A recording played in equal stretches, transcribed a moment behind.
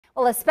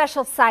Well, a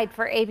special sight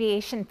for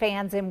aviation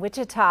fans in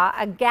Wichita,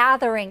 a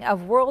gathering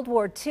of World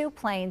War II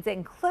planes,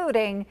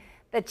 including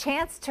the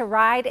chance to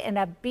ride in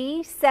a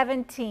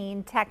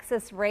B-17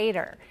 Texas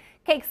Raider.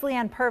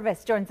 KAKE's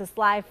Purvis joins us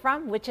live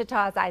from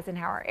Wichita's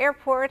Eisenhower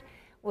Airport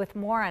with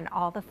more on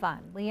all the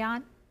fun.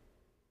 Leon?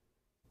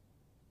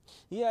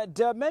 Yeah,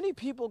 Deb, many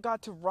people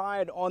got to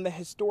ride on the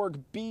historic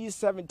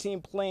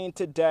B-17 plane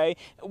today.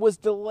 It was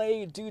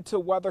delayed due to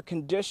weather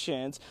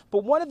conditions,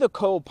 but one of the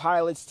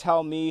co-pilots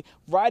tell me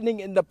riding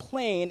in the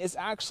plane is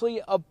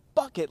actually a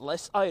bucket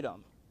list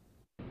item.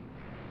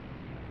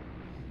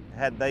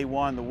 Had they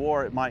won the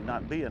war, it might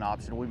not be an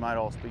option. We might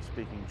all be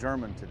speaking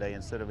German today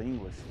instead of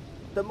English.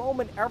 The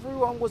moment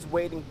everyone was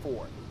waiting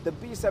for, the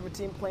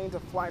B-17 plane to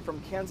fly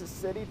from Kansas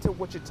City to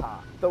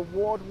Wichita. The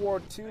World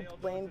War II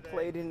plane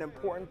played an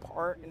important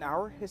part in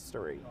our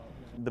history.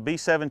 The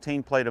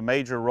B-17 played a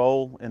major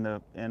role in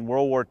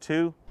World War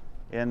II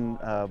in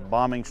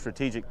bombing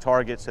strategic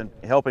targets and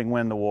helping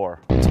win the war.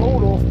 In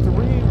total, 3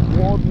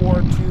 World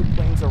War II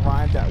planes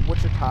arrived at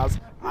Wichita's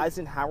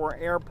Eisenhower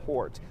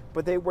Airport,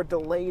 but they were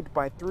delayed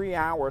by 3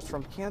 hours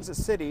from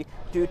Kansas City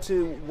due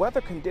to weather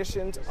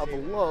conditions of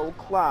low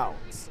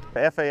clouds.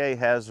 The FAA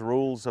has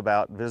rules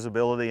about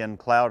visibility and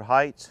cloud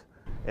heights,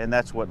 and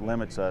that's what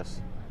limits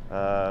us.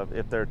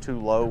 If they're too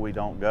low, we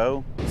don't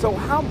go. So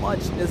how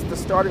much is the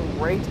starting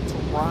rate to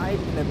ride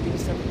in a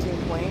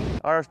B-17 plane?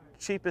 Our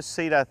cheapest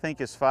seat, I think,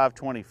 is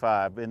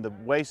 $525 in the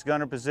waist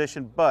gunner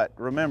position, but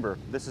remember,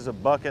 this is a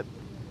bucket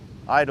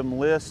item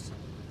list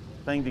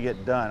thing to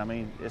get done. I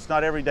mean, it's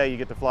not every day you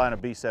get to fly in a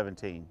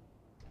B-17.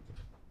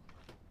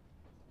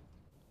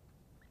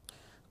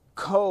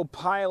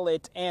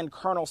 Co-pilot and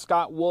Colonel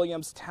Scott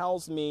Williams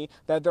tells me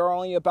that there are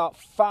only about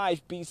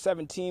 5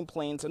 B-17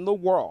 planes in the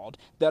world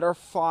that are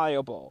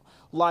flyable.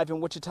 Live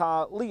in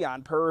Wichita,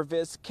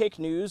 Purvis, Kake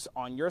News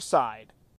on your side.